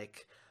felt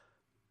like,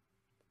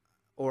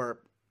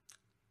 or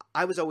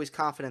I was always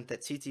confident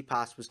that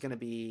Tsitsipas was going to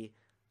be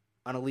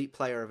an elite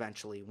player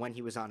eventually when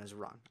he was on his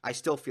run. I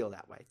still feel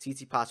that way.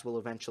 Tsitsipas will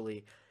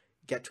eventually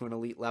get to an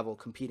elite level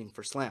competing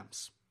for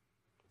slams.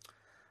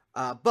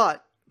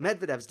 But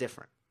Medvedev's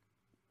different.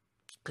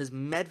 Because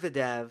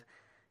Medvedev,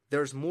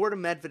 there's more to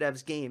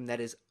Medvedev's game that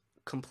is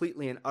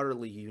completely and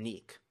utterly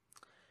unique.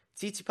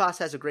 Tsitsipas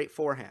has a great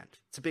forehand.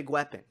 It's a big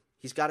weapon.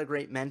 He's got a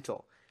great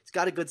mental. He's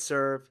got a good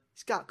serve.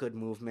 He's got good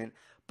movement.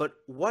 But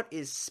what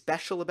is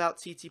special about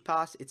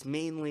Tsitsipas? It's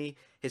mainly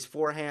his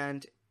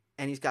forehand,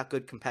 and he's got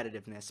good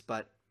competitiveness,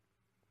 but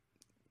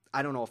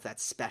I don't know if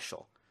that's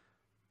special.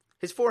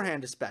 His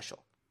forehand is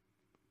special.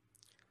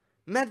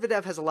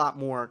 Medvedev has a lot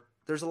more.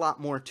 There's a lot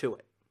more to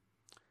it.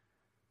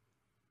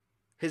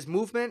 His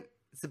movement,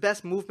 it's the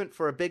best movement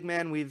for a big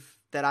man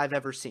that I've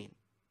ever seen.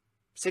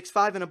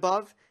 6'5" and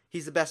above,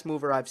 he's the best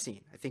mover I've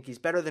seen. I think he's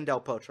better than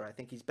Del Potro. I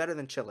think he's better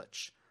than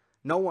Cilic.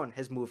 No one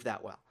has moved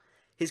that well.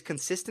 His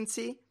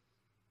consistency,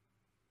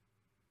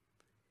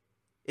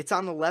 it's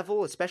on the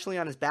level, especially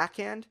on his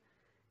backhand.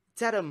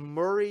 It's at a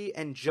Murray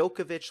and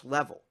Djokovic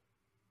level.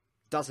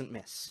 Doesn't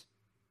miss.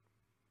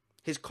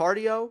 His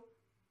cardio,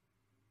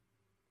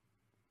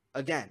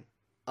 again,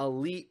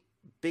 elite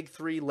big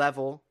 3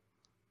 level,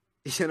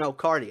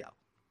 cardio.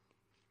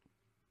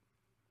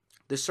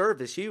 The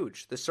serve is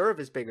huge. The serve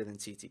is bigger than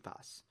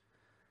Tsitsipas.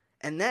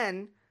 And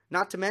then,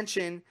 not to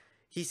mention,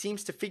 he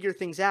seems to figure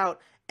things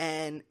out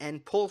and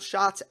pull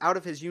shots out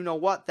of his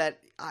you-know-what that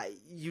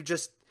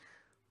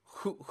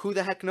who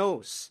the heck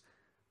knows?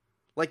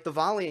 Like the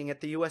volleying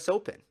at the U.S.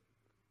 Open.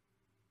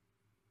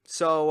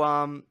 So,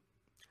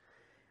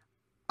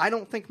 I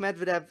don't think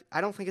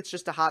it's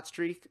just a hot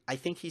streak. I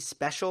think he's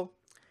special.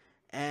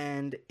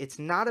 And it's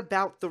not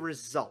about the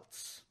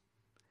results.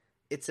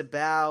 It's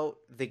about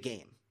the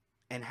game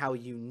and how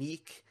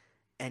unique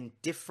and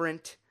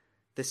different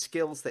the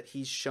skills that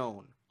he's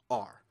shown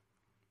are.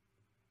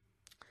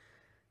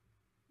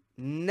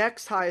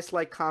 Next highest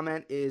like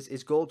comment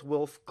is Gold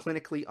Wolf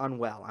clinically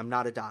unwell? I'm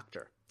not a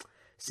doctor.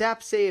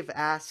 Sap Save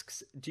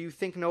asks, do you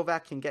think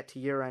Novak can get to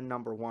year-end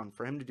number 1?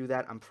 For him to do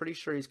that, I'm pretty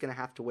sure he's going to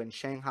have to win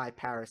Shanghai,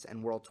 Paris,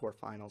 and World Tour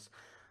finals.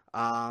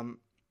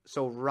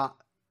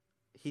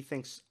 He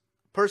thinks,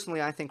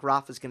 personally, I think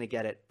Rafa's going to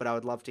get it, but I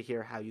would love to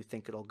hear how you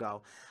think it'll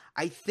go.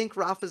 I think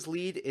Rafa's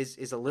lead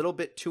is a little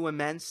bit too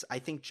immense. I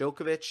think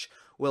Djokovic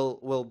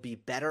will be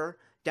better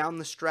down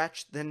the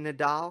stretch than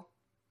Nadal.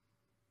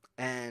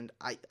 And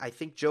I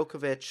think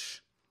Djokovic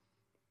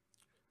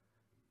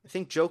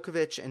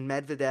and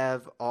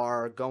Medvedev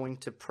are going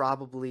to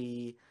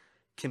probably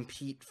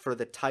compete for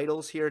the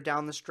titles here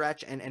down the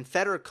stretch. And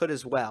Federer could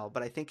as well,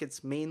 but I think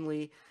it's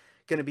mainly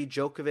going to be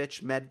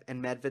Djokovic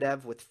and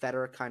Medvedev, with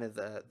Federer kind of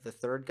the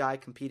third guy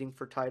competing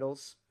for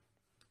titles.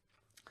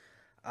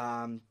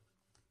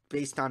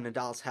 Based on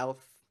Nadal's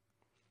health.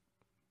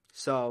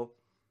 So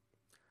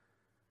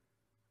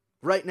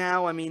Right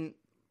now, I mean,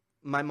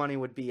 my money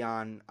would be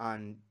on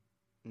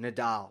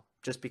Nadal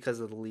just because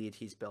of the lead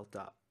he's built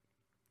up.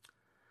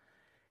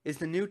 Is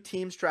the new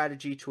team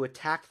strategy to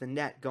attack the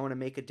net going to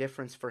make a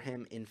difference for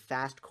him in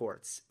fast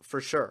courts?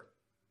 For sure.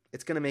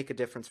 It's going to make a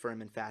difference for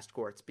him in fast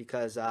courts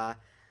because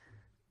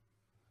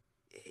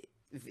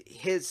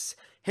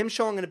him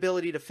showing an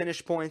ability to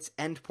finish points,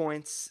 end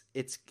points,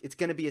 it's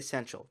going to be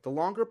essential. The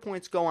longer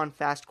points go on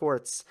fast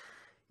courts,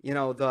 you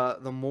know,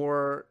 the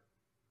more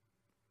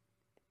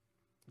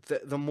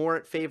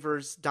it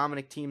favors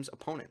Dominic Thiem's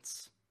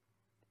opponents.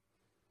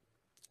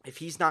 If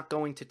he's not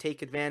going to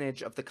take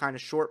advantage of the kind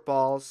of short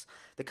balls,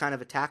 the kind of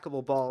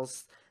attackable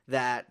balls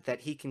that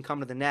he can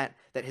come to the net,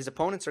 that his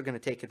opponents are going to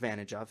take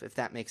advantage of, if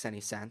that makes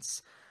any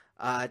sense,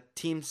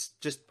 Thiem's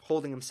just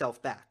holding himself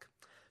back.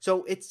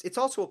 So it's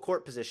also a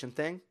court position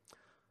thing,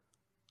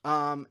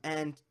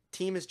 and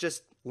Thiem is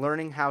just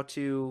learning how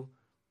to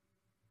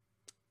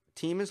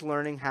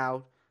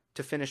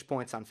finish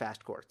points on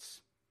fast courts.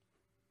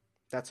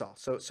 That's all.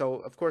 So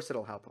of course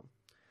it'll help him.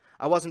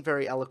 I wasn't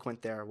very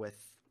eloquent there with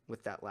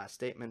that last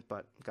statement,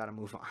 but got to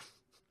move on.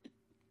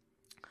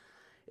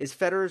 Is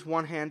Federer's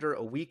one-hander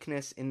a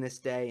weakness in this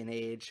day and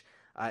age?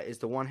 Is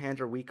the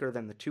one-hander weaker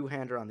than the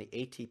two-hander on the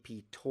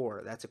ATP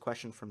Tour? That's a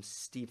question from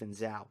Steven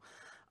Zhao.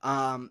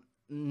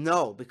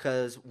 No,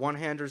 because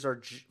one-handers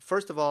are...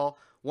 First of all,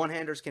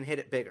 one-handers can hit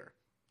it bigger.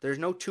 There's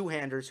no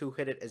two-handers who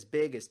hit it as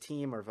big as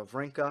Thiem or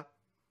Wawrinka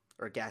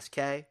or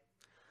Gasquet.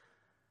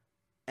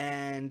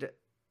 And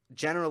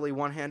generally,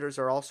 one-handers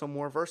are also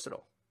more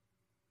versatile.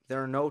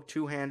 There are no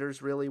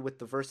two-handers really with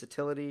the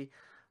versatility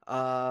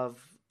of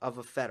a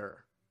Federer.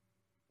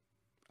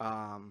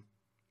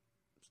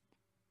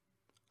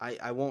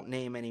 I won't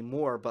name any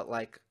more, but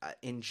like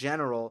in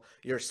general,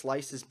 your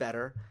slice is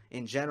better.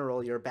 In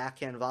general, your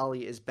backhand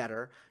volley is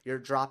better. Your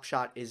drop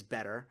shot is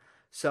better.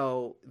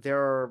 So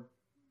there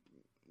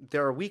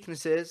are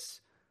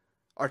weaknesses.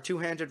 Are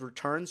two-handed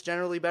returns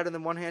generally better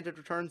than one-handed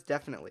returns?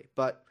 Definitely.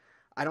 But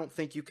I don't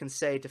think you can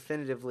say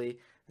definitively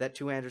that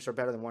two-handers are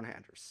better than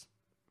one-handers.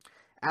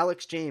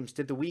 Alex James,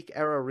 did the weak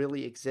era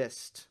really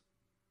exist?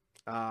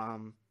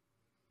 No,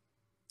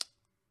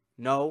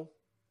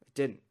 it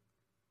didn't.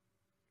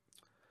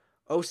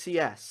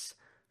 OCS,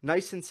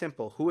 nice and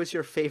simple. Who is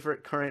your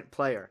favorite current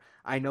player?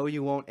 I know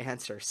you won't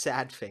answer.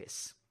 Sad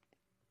face.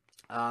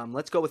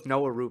 Let's go with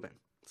Noah Rubin.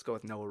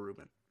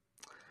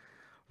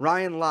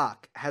 Ryan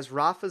Locke, has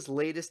Rafa's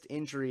latest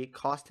injury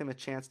cost him a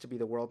chance to be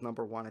the world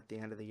number one at the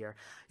end of the year?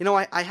 You know,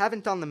 I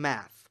haven't done the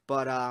math,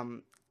 but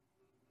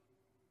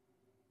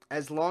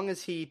as long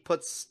as he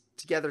puts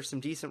together some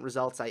decent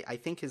results, I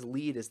think his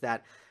lead is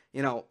that,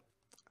 you know,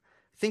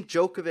 I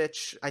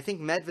think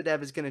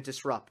Medvedev is going to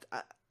disrupt.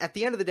 At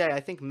the end of the day,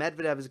 I think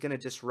Medvedev is going to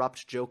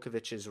disrupt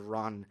Djokovic's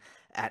run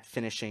at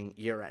finishing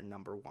year at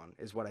number one,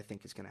 is what I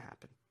think is going to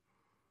happen.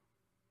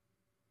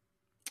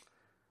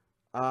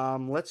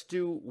 Let's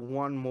do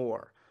one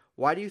more.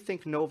 Why do you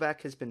think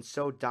Novak has been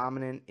so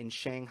dominant in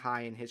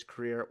Shanghai in his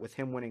career, with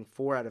him winning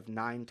 4 out of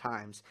 9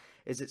 times?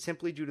 Is it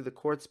simply due to the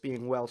courts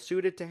being well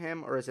suited to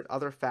him, or is it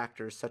other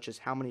factors such as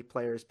how many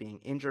players being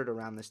injured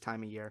around this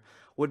time of year?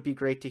 Would be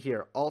great to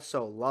hear.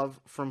 Also, love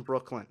from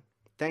Brooklyn.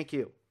 Thank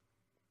you.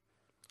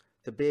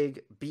 The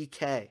big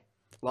BK.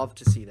 Love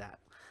to see that.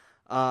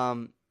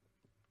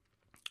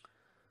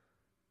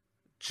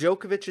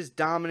 Djokovic's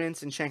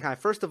dominance in Shanghai.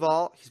 First of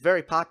all, he's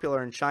very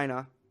popular in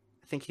China.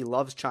 I think he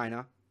loves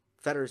China.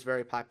 Federer is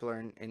very popular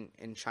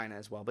in China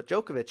as well. But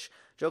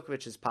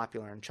Djokovic is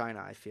popular in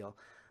China, I feel.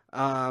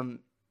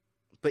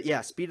 But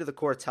yeah, speed of the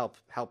courts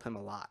help him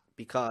a lot,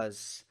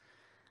 because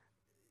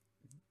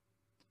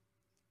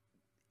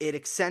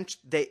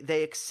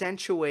they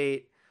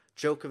accentuate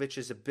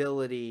Djokovic's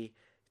ability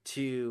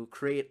to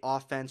create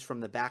offense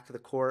from the back of the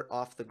court,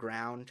 off the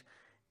ground.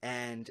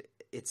 And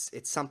it's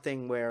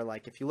something where,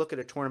 like, if you look at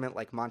a tournament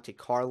like Monte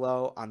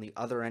Carlo on the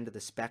other end of the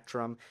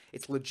spectrum,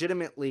 it's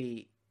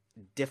legitimately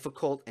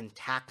difficult and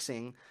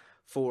taxing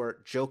for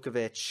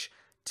Djokovic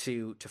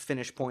to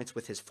finish points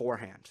with his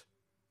forehand.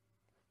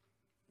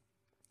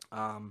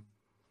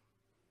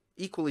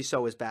 Equally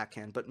so his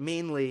backhand, but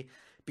mainly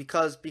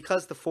because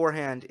the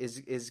forehand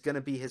is going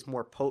to be his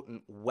more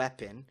potent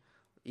weapon,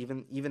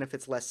 even if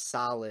it's less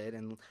solid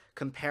and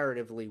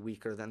comparatively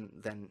weaker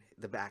than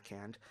the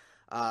backhand.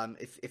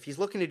 If he's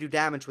looking to do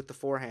damage with the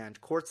forehand,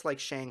 courts like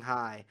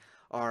Shanghai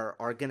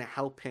are going to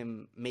help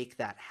him make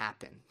that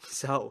happen.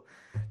 So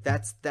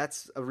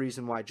that's a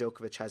reason why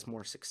Djokovic has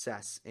more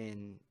success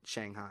in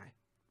Shanghai.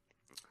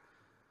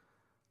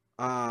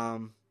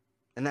 And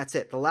that's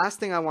it. The last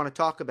thing I want to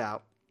talk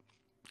about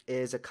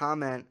is a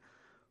comment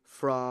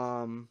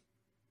from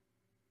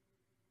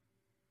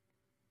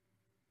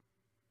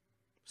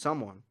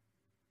someone,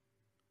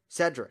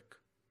 Cedric,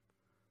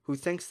 who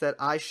thinks that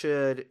I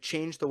should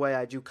change the way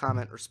I do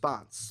comment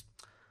response,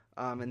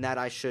 and that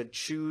I should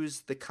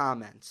choose the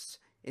comments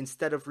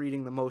instead of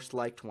reading the most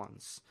liked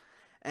ones.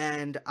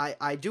 And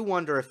I do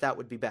wonder if that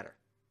would be better,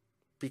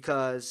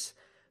 because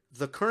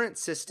the current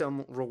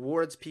system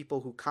rewards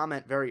people who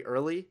comment very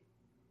early,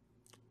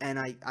 and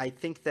I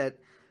think that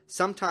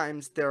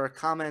sometimes there are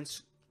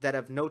comments that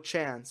have no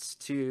chance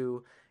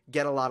to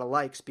get a lot of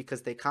likes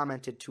because they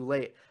commented too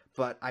late,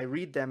 but I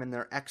read them and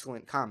they're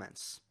excellent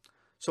comments.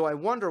 So I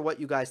wonder what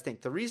you guys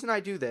think. The reason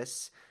I do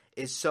this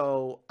is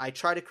so I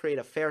try to create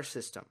a fair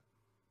system.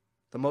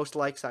 The most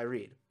likes I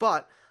read.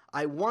 But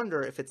I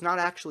wonder if it's not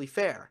actually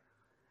fair.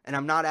 And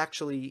I'm not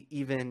actually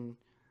even...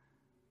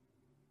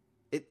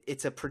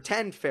 It's a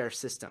pretend fair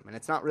system, and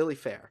it's not really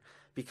fair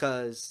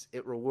because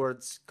it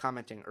rewards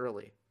commenting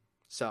early.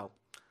 So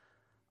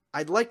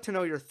I'd like to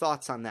know your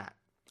thoughts on that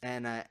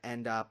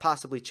and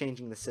possibly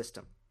changing the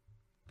system.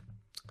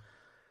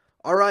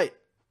 All right.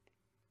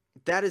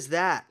 That is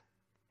that.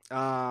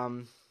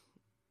 I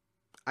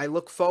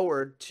look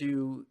forward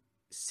to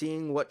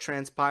seeing what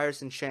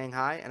transpires in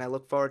Shanghai, and I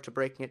look forward to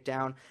breaking it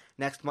down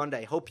next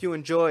Monday. Hope you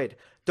enjoyed.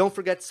 Don't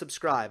forget to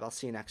subscribe. I'll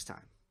see you next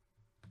time.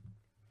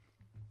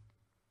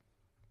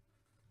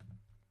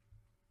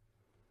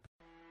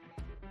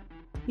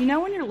 You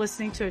know when you're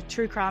listening to a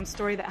true crime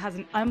story that has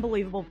an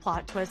unbelievable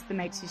plot twist that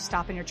makes you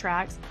stop in your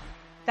tracks?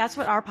 That's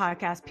what our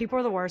podcast, People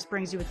Are the Worst,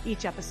 brings you with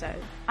each episode.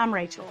 I'm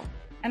Rachel.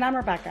 And I'm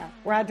Rebecca.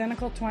 We're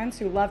identical twins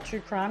who love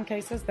true crime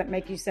cases that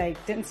make you say,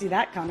 didn't see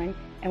that coming,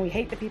 and we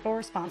hate the people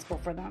responsible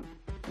for them.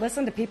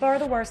 Listen to People Are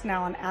the Worst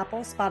now on Apple,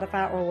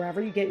 Spotify, or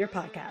wherever you get your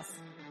podcasts.